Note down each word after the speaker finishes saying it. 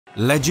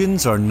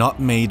Legends are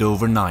not made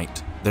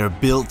overnight. They're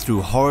built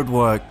through hard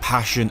work,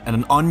 passion, and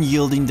an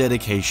unyielding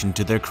dedication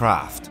to their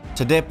craft.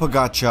 Tadej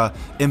Pogačar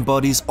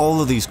embodies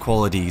all of these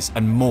qualities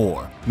and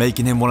more,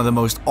 making him one of the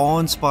most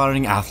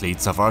awe-inspiring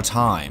athletes of our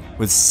time.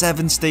 With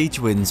 7 stage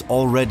wins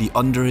already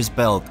under his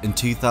belt in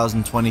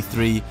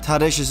 2023,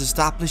 Tadej has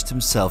established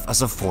himself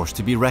as a force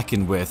to be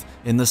reckoned with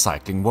in the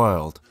cycling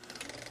world.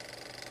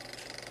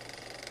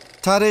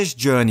 Tadej's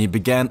journey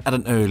began at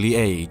an early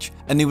age,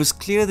 and it was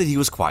clear that he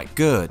was quite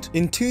good.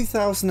 In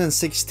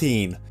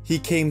 2016, he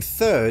came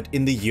third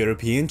in the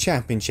European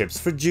Championships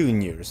for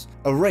juniors,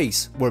 a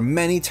race where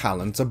many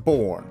talents are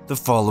born. The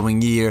following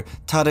year,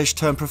 Tadej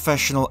turned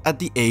professional at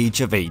the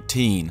age of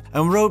 18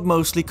 and rode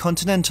mostly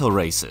continental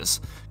races,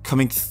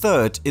 coming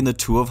third in the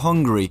Tour of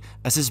Hungary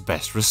as his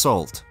best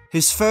result.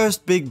 His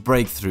first big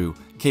breakthrough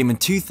came in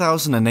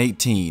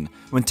 2018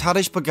 when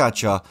Tadej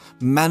Pogačar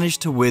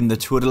managed to win the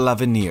Tour de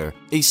l'Avenir,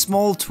 a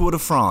small Tour de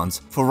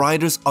France for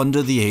riders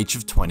under the age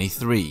of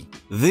 23.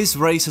 This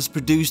race has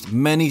produced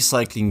many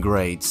cycling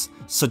greats,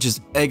 such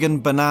as Egan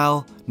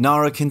Bernal,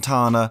 Nairo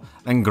Quintana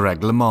and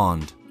Greg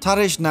LeMond.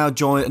 Tadej now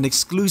joined an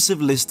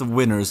exclusive list of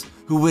winners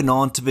who went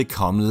on to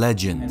become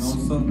legends.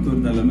 And also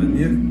Tour de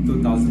l'Avenir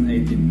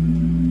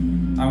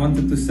 2018. I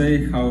wanted to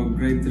say how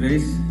great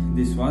race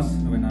this was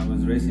when I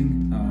was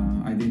racing.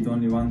 I did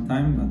only one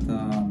time, but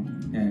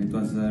yeah, it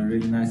was a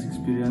really nice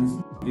experience.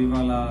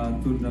 Viva la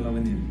Tour de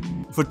l'Avenir.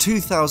 For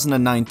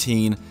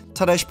 2019,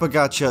 Tadej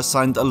Pogačar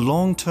signed a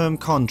long-term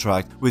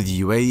contract with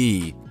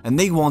UAE, and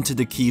they wanted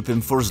to keep him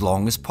for as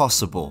long as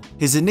possible.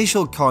 His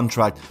initial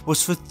contract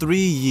was for 3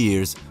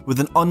 years with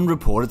an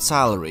unreported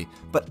salary,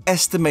 but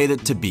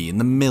estimated to be in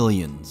the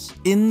millions.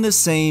 In the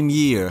same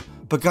year,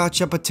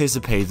 Pogačar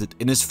participated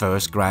in his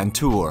first Grand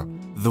Tour,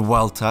 the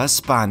Vuelta a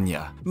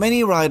España.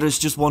 Many riders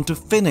just want to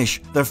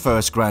finish their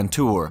first Grand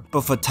Tour,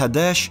 but for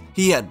Tadej,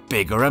 he had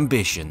bigger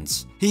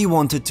ambitions. He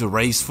wanted to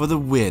race for the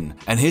win,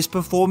 and his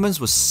performance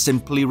was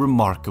simply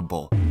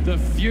remarkable. The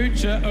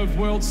future of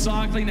world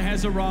cycling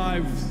has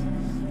arrived.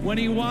 When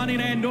he won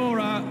in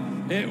Andorra,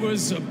 it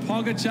was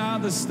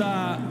Pogačar the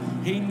star.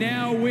 He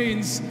now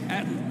wins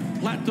at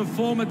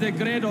Plataforma de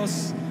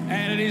Gredos,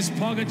 and it is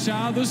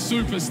Pogačar the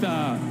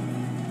superstar.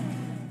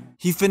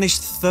 He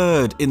finished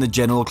third in the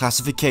general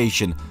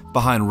classification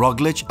behind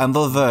Roglic and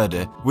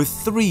Valverde with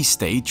 3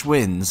 stage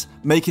wins,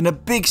 making a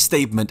big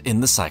statement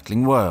in the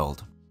cycling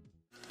world.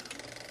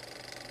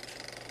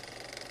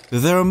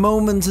 There are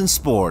moments in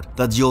sport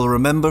that you'll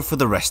remember for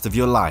the rest of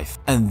your life,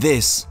 and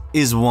this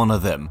is one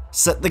of them,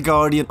 said The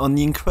Guardian on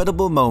the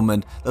incredible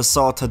moment that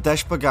saw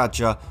Tadej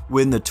Pogačar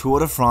win the Tour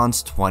de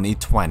France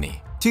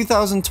 2020.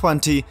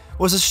 2020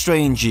 was a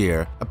strange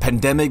year. A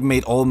pandemic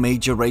made all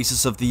major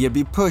races of the year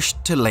be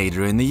pushed to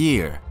later in the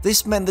year.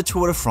 This meant the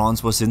Tour de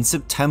France was in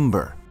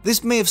September.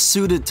 This may have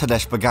suited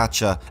Tadej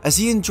Pogačar as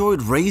he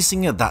enjoyed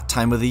racing at that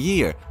time of the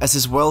year, as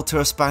his Vuelta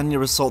a España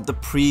result the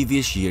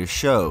previous year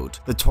showed.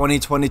 The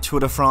 2020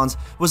 Tour de France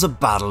was a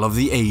battle of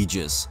the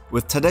ages,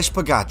 with Tadej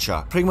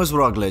Pogačar, Primoz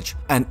Roglic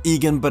and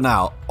Egan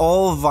Bernal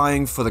all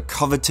vying for the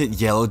coveted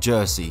yellow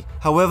jersey.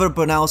 However,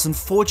 Bernal's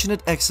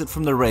unfortunate exit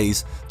from the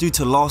race due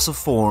to loss of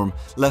form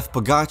left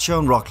Pogačar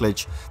and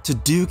Roglic to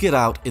duke it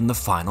out in the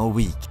final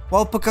week.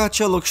 While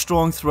Pogačar looked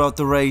strong throughout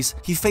the race,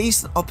 he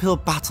faced an uphill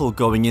battle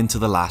going into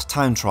the last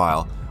time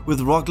trial, with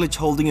Roglic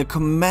holding a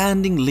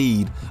commanding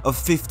lead of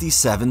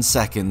 57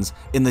 seconds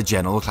in the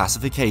general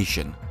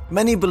classification.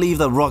 Many believe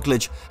that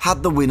Roglic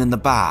had the win in the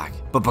bag,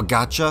 but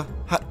Pogačar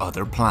had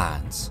other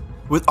plans.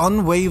 With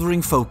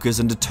unwavering focus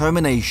and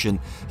determination,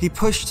 he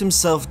pushed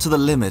himself to the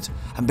limit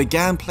and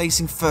began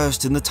placing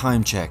first in the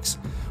time checks,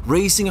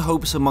 raising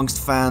hopes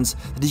amongst fans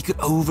that he could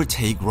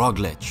overtake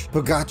Roglic.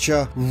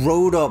 Pogačar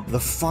rode up the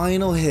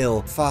final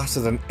hill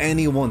faster than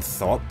anyone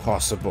thought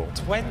possible.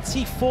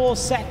 24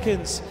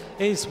 seconds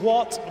is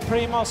what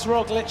Primoz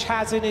Roglic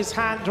has in his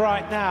hand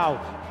right now.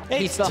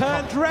 It's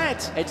turned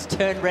red. It's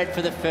turned red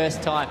for the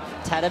first time.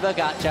 Tadej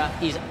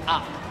Pogačar is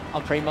up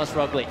on Primoz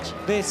Roglic.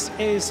 This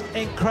is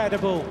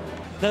incredible.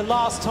 The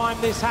last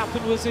time this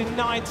happened was in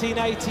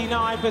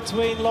 1989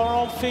 between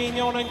Laurent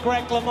Fignon and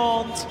Greg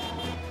LeMond.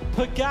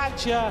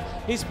 Pogačar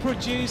is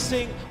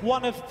producing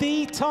one of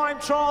the time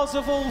trials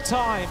of all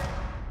time.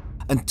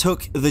 And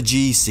took the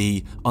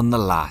GC on the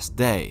last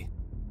day.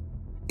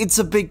 It's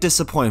a big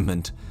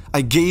disappointment.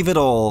 I gave it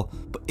all,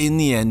 but in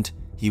the end,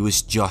 he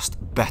was just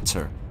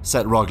better,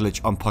 said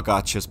Roglic on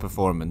Pogačar's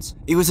performance.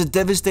 It was a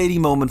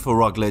devastating moment for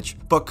Roglic,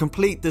 but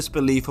complete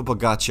disbelief for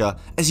Pogačar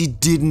as he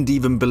didn't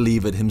even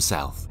believe it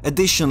himself.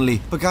 Additionally,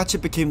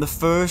 Pogačar became the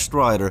first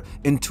rider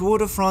in Tour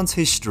de France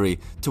history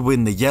to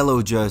win the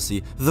yellow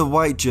jersey, the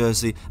white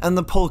jersey and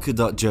the polka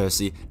dot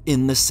jersey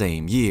in the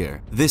same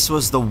year. This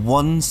was the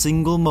one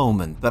single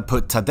moment that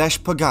put Tadej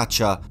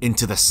Pogačar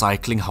into the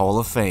Cycling Hall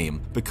of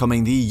Fame,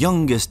 becoming the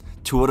youngest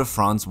Tour de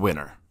France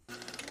winner.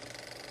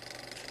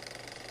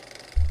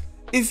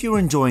 If you're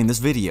enjoying this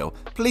video,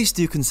 please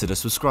do consider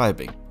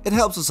subscribing. It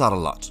helps us out a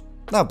lot.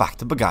 Now back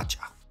to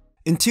Pogačar.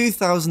 In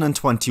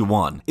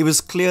 2021, it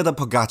was clear that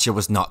Pogačar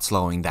was not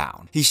slowing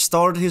down. He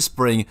started his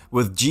spring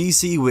with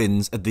GC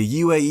wins at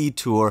the UAE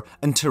Tour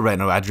and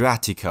Tirreno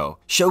Adriatico,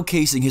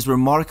 showcasing his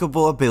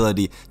remarkable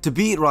ability to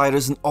beat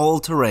riders in all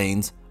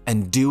terrains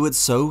and do it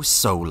so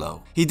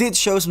solo. He did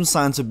show some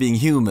signs of being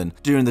human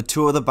during the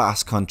Tour of the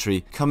Basque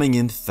Country, coming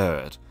in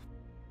third,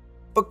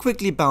 but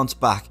quickly bounced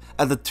back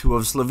at the Tour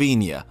of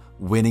Slovenia,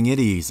 winning it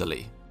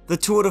easily. The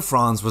Tour de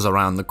France was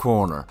around the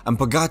corner, and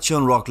Pogačar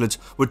and Roglic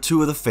were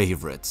two of the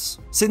favourites.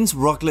 Since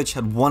Roglic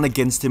had won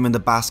against him in the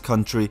Basque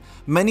Country,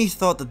 many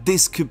thought that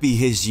this could be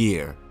his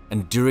year.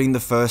 And during the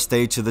first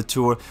stage of the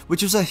Tour,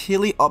 which was a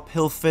hilly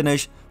uphill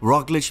finish,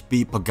 Roglic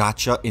beat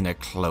Pogačar in a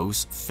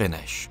close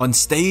finish. On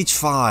stage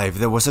 5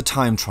 there was a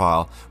time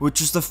trial,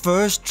 which was the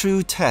first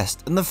true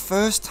test and the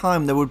first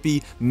time there would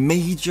be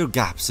major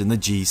gaps in the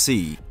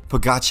GC.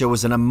 Pogačar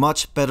was in a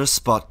much better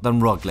spot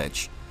than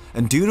Roglic,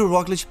 and due to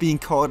Roglic being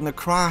caught in a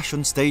crash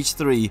on stage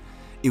 3,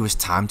 it was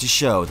time to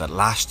show that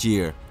last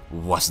year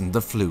wasn't a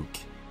fluke.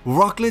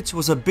 Roglic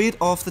was a bit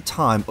off the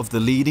time of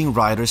the leading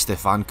rider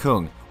Stefan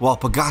Kung, while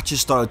Pogačar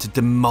started to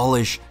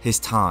demolish his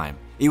time.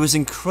 It was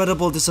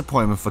incredible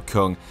disappointment for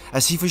Kung,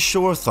 as he for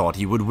sure thought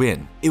he would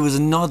win. It was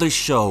another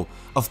show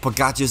of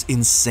Pogačar's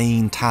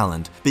insane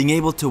talent, being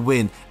able to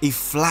win a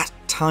flat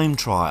time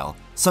trial,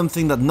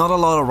 something that not a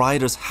lot of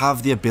riders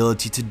have the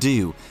ability to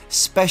do,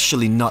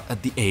 especially not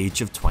at the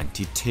age of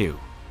 22.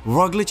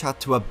 Roglic had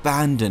to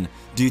abandon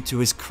due to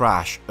his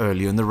crash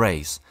earlier in the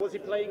race. Was he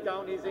playing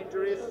down his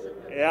injuries in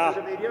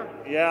the media?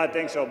 Yeah, I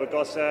think so,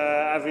 because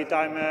every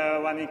time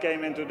when he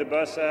came into the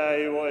bus,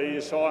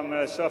 you saw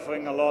him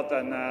suffering a lot,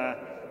 and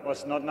it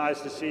was not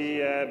nice to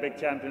see a big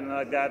champion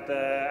like that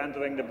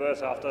entering the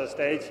bus after a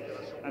stage.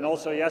 And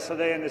also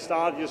yesterday in the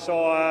start, you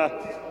saw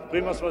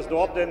Primoz was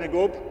dropped in the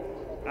group.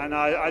 And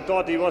I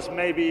thought he was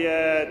maybe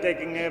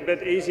taking it a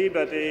bit easy,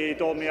 but he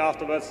told me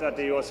afterwards that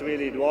he was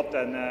really dropped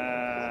and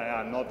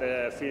not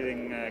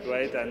feeling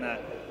great, and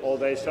all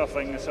day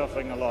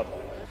suffering a lot.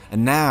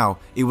 And now,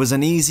 it was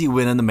an easy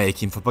win in the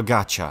making for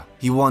Pogačar.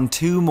 He won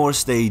 2 more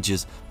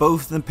stages,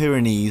 both in the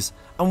Pyrenees,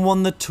 and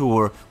won the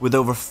Tour with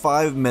over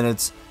 5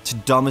 minutes to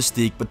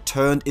domestique but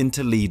turned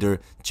into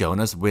leader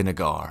Jonas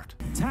Vingegaard.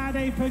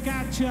 Tadej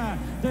Pogačar,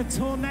 the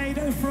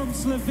tornado from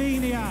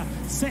Slovenia,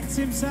 sets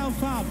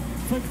himself up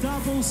for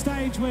double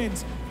stage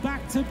wins,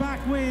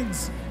 back-to-back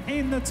wins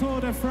in the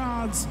Tour de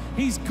France.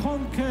 He's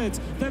conquered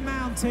the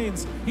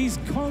mountains, he's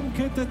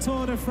conquered the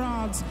Tour de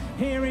France.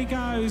 Here he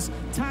goes,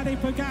 Tadej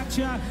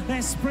Pogačar,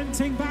 they're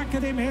sprinting back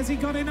at him. Has he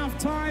got enough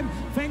time?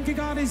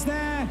 Vingegaard is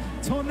there,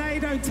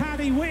 Tornado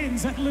Tadej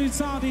wins at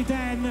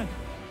Luzardiden.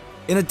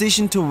 In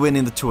addition to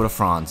winning the Tour de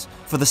France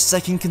for the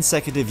second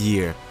consecutive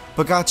year,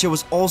 Pogačar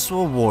was also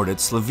awarded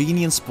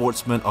Slovenian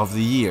Sportsman of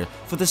the Year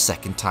for the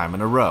second time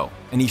in a row,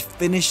 and he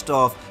finished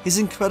off his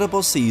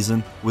incredible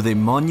season with a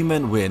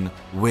monument win,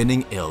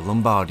 winning Il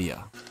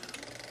Lombardia.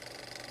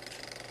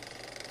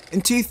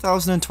 In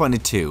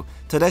 2022,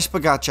 Tadej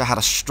Pogačar had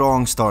a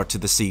strong start to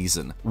the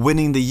season,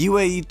 winning the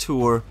UAE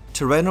Tour,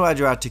 Tirreno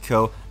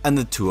Adriatico and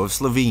the Tour of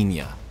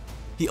Slovenia.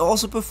 He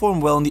also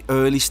performed well in the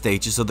early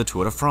stages of the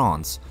Tour de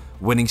France,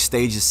 winning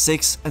stages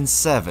 6 and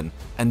 7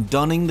 and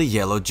donning the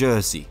yellow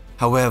jersey.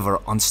 However,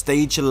 on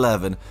stage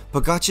 11,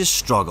 Pogačar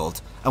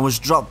struggled and was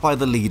dropped by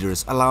the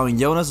leaders, allowing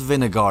Jonas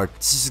Vingegaard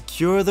to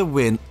secure the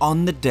win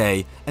on the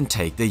day and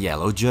take the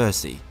yellow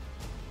jersey.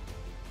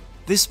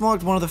 This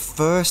marked one of the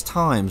first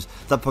times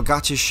that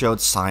Pogačar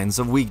showed signs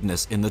of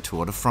weakness in the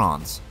Tour de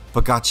France.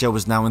 Pogačar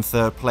was now in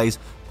third place,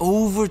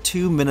 over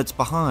 2 minutes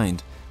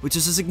behind, which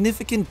is a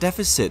significant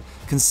deficit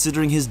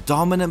considering his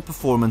dominant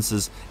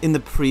performances in the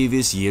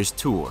previous year's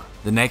tour.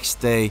 The next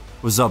day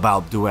was up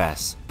Alpe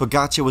d'Huez.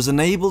 Pogačar was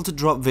unable to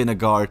drop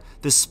Vingegaard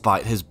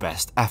despite his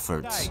best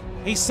efforts.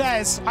 He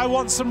says, I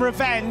want some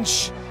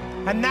revenge,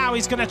 and now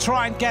he's going to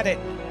try and get it.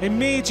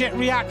 Immediate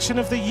reaction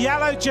of the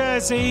yellow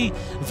jersey,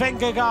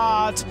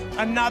 Vingegaard,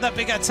 another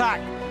big attack.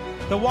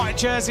 The white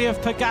jersey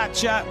of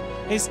Pogačar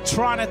is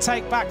trying to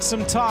take back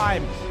some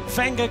time.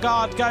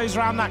 Vingegaard goes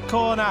round that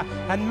corner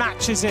and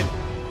matches him.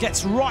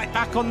 Gets right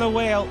back on the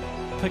wheel.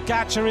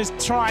 Pogačar is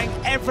trying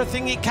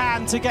everything he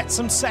can to get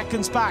some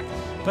seconds back,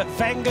 but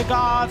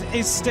Vingegaard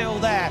is still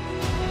there.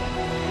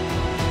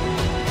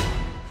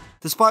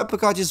 Despite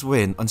Pogačar's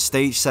win on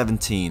stage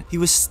 17, he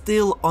was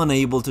still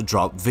unable to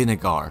drop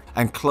Vingegaard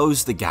and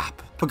close the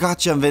gap.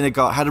 Pogačar and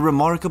Vingegaard had a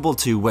remarkable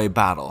two-way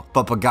battle,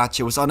 but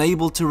Pogačar was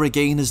unable to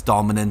regain his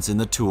dominance in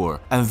the Tour,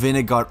 and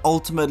Vingegaard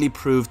ultimately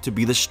proved to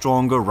be the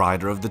stronger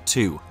rider of the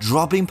two,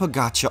 dropping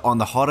Pogačar on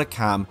the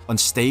overcame on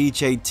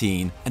stage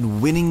 18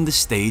 and winning the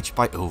stage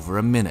by over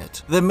a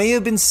minute. There may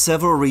have been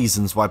several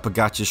reasons why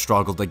Pogačar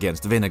struggled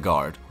against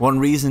Vingegaard. One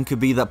reason could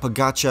be that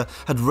Pogačar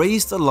had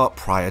raced a lot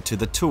prior to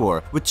the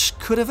Tour, which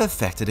could have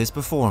affected his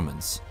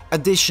performance.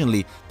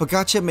 Additionally,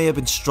 Pogačar may have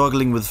been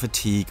struggling with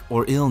fatigue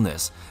or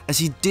illness, as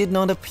he did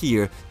not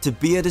appear to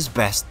be at his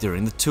best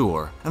during the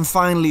Tour. And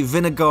finally,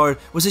 Vingegaard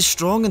was a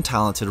strong and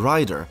talented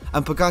rider,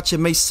 and Pogačar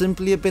may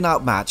simply have been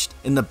outmatched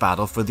in the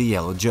battle for the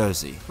yellow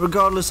jersey.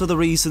 Regardless of the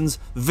reasons,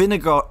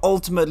 Vingegaard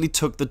ultimately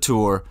took the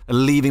Tour,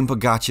 leaving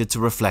Pogačar to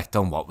reflect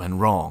on what went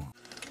wrong.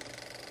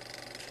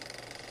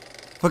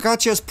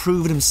 Pogačar has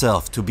proven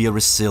himself to be a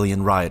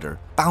resilient rider,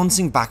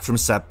 bouncing back from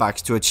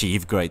setbacks to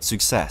achieve great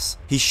success.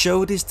 He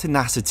showed his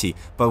tenacity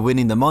by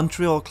winning the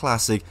Montreal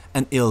Classic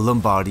and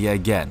Il-Lombardia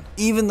again,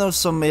 even though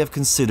some may have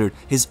considered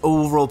his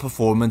overall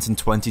performance in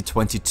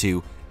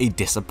 2022 a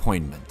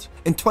disappointment.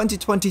 In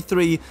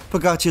 2023,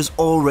 Pogačar has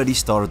already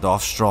started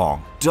off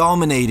strong,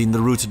 dominating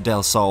the Ruta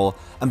del Sol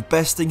and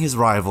besting his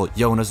rival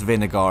Jonas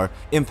Vingegaard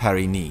in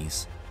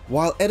Paris-Nice.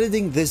 While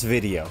editing this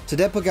video,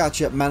 Tadej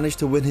Pogačar managed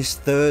to win his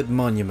third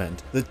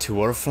monument, the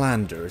Tour of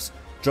Flanders,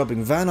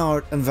 dropping Van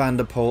Aert and Van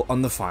der Poel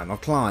on the final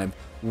climb,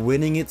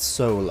 winning it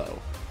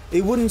solo.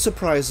 It wouldn't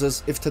surprise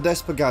us if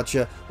Tadej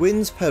Pogačar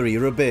wins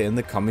Paris-Roubaix in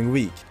the coming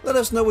week. Let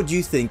us know what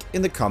you think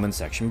in the comment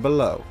section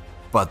below.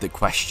 But the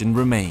question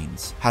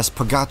remains, has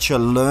Pogačar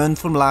learned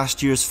from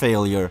last year's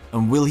failure,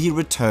 and will he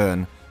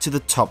return to the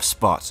top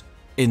spot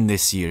in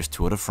this year's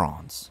Tour de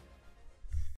France?